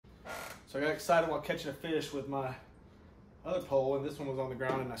So I got excited while catching a fish with my other pole, and this one was on the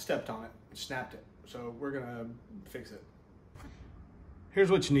ground and I stepped on it and snapped it. So we're gonna fix it. Here's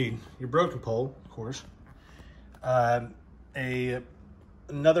what you need. Your broken pole, of course. Another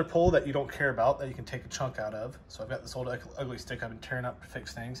pole that you don't care about that you can take a chunk out of. So I've got this old ugly stick I've been tearing up to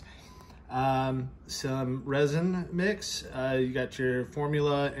fix things. Some resin mix. You got your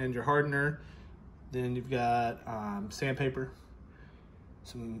formula and your hardener. Then you've got sandpaper.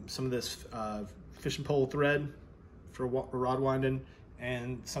 Some of this fishing pole thread for rod winding,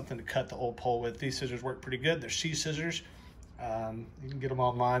 and something to cut the old pole with. These scissors work pretty good. They're She scissors. You can get them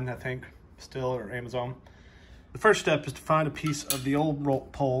online, I think, still, or Amazon. The first step is to find a piece of the old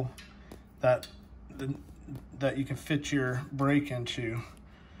pole that you can fit your brake into,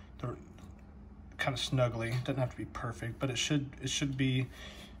 kind of snugly. It doesn't have to be perfect, but it should be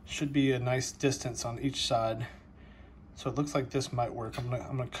a nice distance on each side. So it looks like this might work. I'm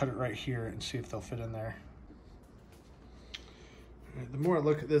gonna cut it right here and see if they'll fit in there. All right, the more I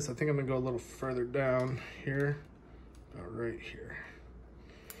look at this, I think I'm gonna go a little further down here, about right here.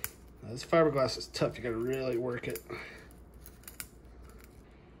 Now, this fiberglass is tough. You gotta really work it.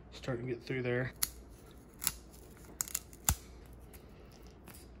 Starting to get through there.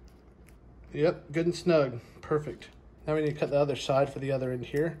 Yep, good and snug, perfect. Now we need to cut the other side for the other end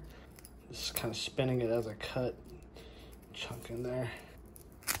here. Just kind of spinning it as I cut, chunk in there.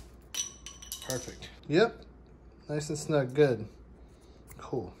 Perfect. Yep, nice and snug, good.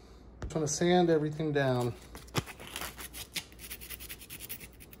 Cool. Just want to sand everything down.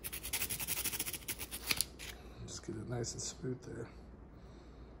 Just get it nice and smooth there.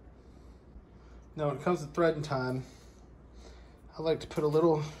 Now when it comes to threading time, I like to put a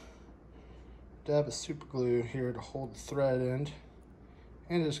little dab of super glue here to hold the thread end,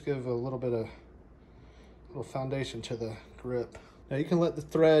 and just give a little bit of foundation to the grip. Now you can let the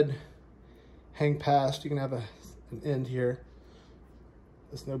thread hang past. You can have an end here.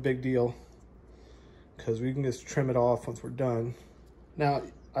 It's no big deal because we can just trim it off once we're done. Now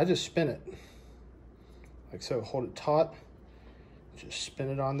I just spin it like so. Hold it taut, just spin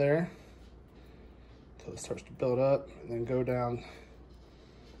it on there until it starts to build up, and then go down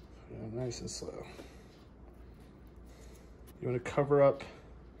nice and slow. You want to cover up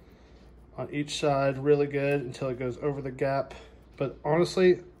on each side really good until it goes over the gap. But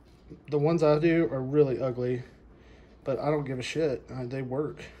honestly, the ones I do are really ugly, but I don't give a shit. They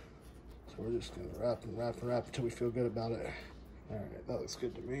work. So we're just gonna wrap and wrap and wrap until we feel good about it. All right, that looks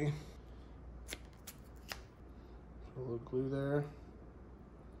good to me. Put a little glue there.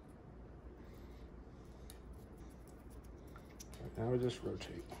 Right, now we just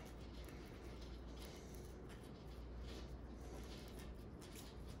rotate.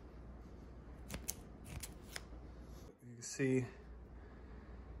 See,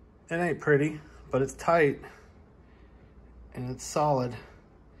 it ain't pretty, but it's tight and it's solid.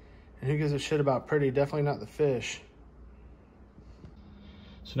 And who gives a shit about pretty? Definitely not the fish.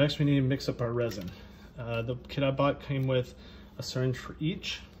 So next we need to mix up our resin. The kit I bought came with a syringe for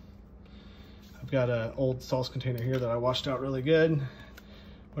each. I've got an old sauce container here that I washed out really good.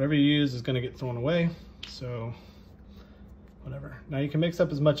 Whatever you use is gonna get thrown away, so whatever. Now you can mix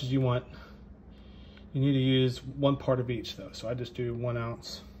up as much as you want. You need to use 1 part of each though. So I just do 1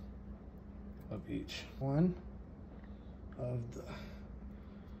 ounce of each. 1 of the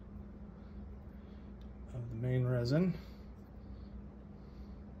main resin.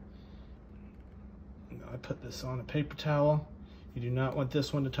 Now I put this on a paper towel. You do not want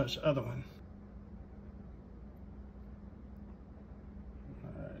this one to touch the other one.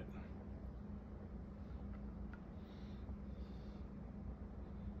 All right.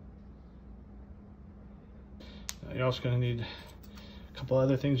 You're also going to need a couple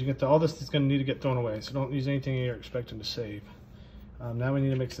other things. All this is going to need to get thrown away, so don't use anything you're expecting to save. Now we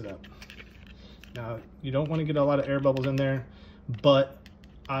need to mix it up. Now you don't want to get a lot of air bubbles in there, but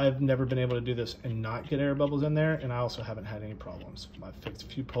I've never been able to do this and not get air bubbles in there, and I also haven't had any problems. I've fixed a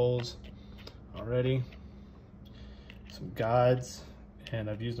few poles already, some guides, and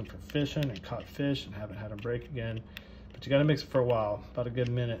I've used them for fishing and caught fish and haven't had them break again. But you got to mix it for a while, about a good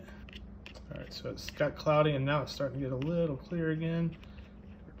minute. All right, so it's got cloudy and now it's starting to get a little clear again.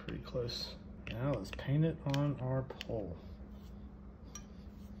 We're pretty close. Now let's paint it on our pole.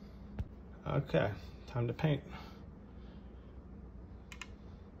 Okay, time to paint.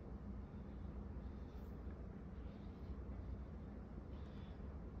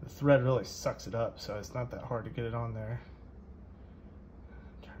 The thread really sucks it up, so it's not that hard to get it on there.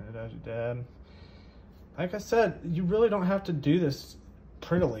 Turn it as you dab. Like I said, you really don't have to do this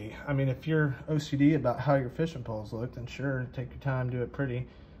prettily. I mean, if you're OCD about how your fishing poles look, then sure, take your time, do it pretty.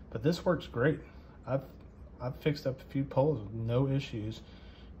 But this works great. I've fixed up a few poles with no issues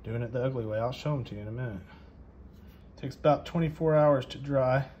doing it the ugly way. I'll show them to you in a minute. It takes about 24 hours to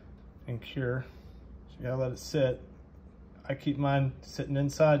dry and cure, so you gotta let it sit. I keep mine sitting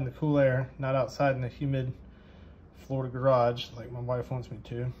inside in the cool air, not outside in the humid Florida garage like my wife wants me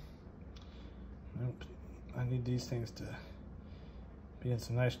to. Nope. I need these things to be in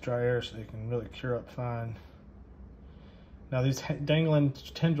some nice dry air so they can really cure up fine. Now these dangling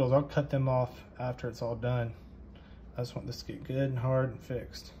tendrils, I'll cut them off after it's all done. I just want this to get good and hard and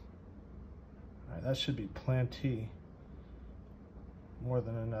fixed. All right, that should be plenty. More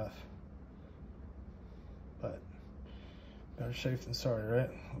than enough. But better safe than sorry, right?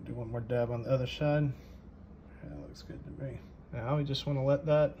 We'll do one more dab on the other side. Yeah, that looks good to me. Now we just want to let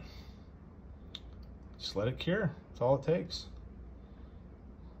that, just let it cure. That's all it takes.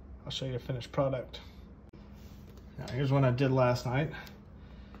 I'll show you a finished product. Now here's one I did last night.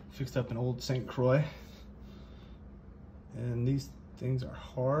 Fixed up an old St. Croix. And these things are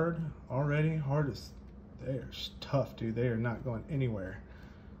hard already. They are tough, dude. They are not going anywhere.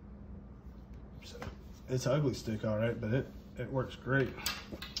 So it's an ugly stick, all right, but it works great.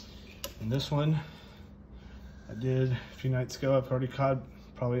 And this one I did a few nights ago. I've already caught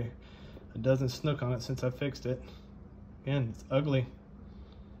probably a dozen snook on it since I fixed it. Again, it's ugly,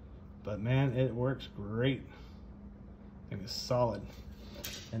 but man, it works great. I think it's solid.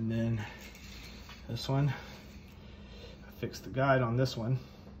 And then this one, I fixed the guide on this one,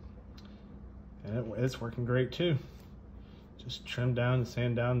 and it's working great too. Just trim down and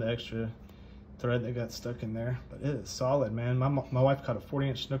sand down the extra thread that got stuck in there, but it is solid, man. My wife caught a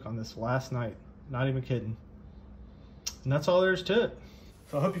 40-inch snook on this last night. Not even kidding. And that's all there is to it.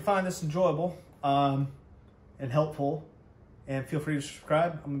 So I hope you find this enjoyable and helpful. And feel free to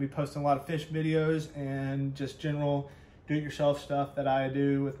subscribe. I'm gonna be posting a lot of fish videos and just general do-it-yourself stuff that I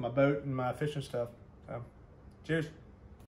do with my boat and my fishing stuff. So, cheers.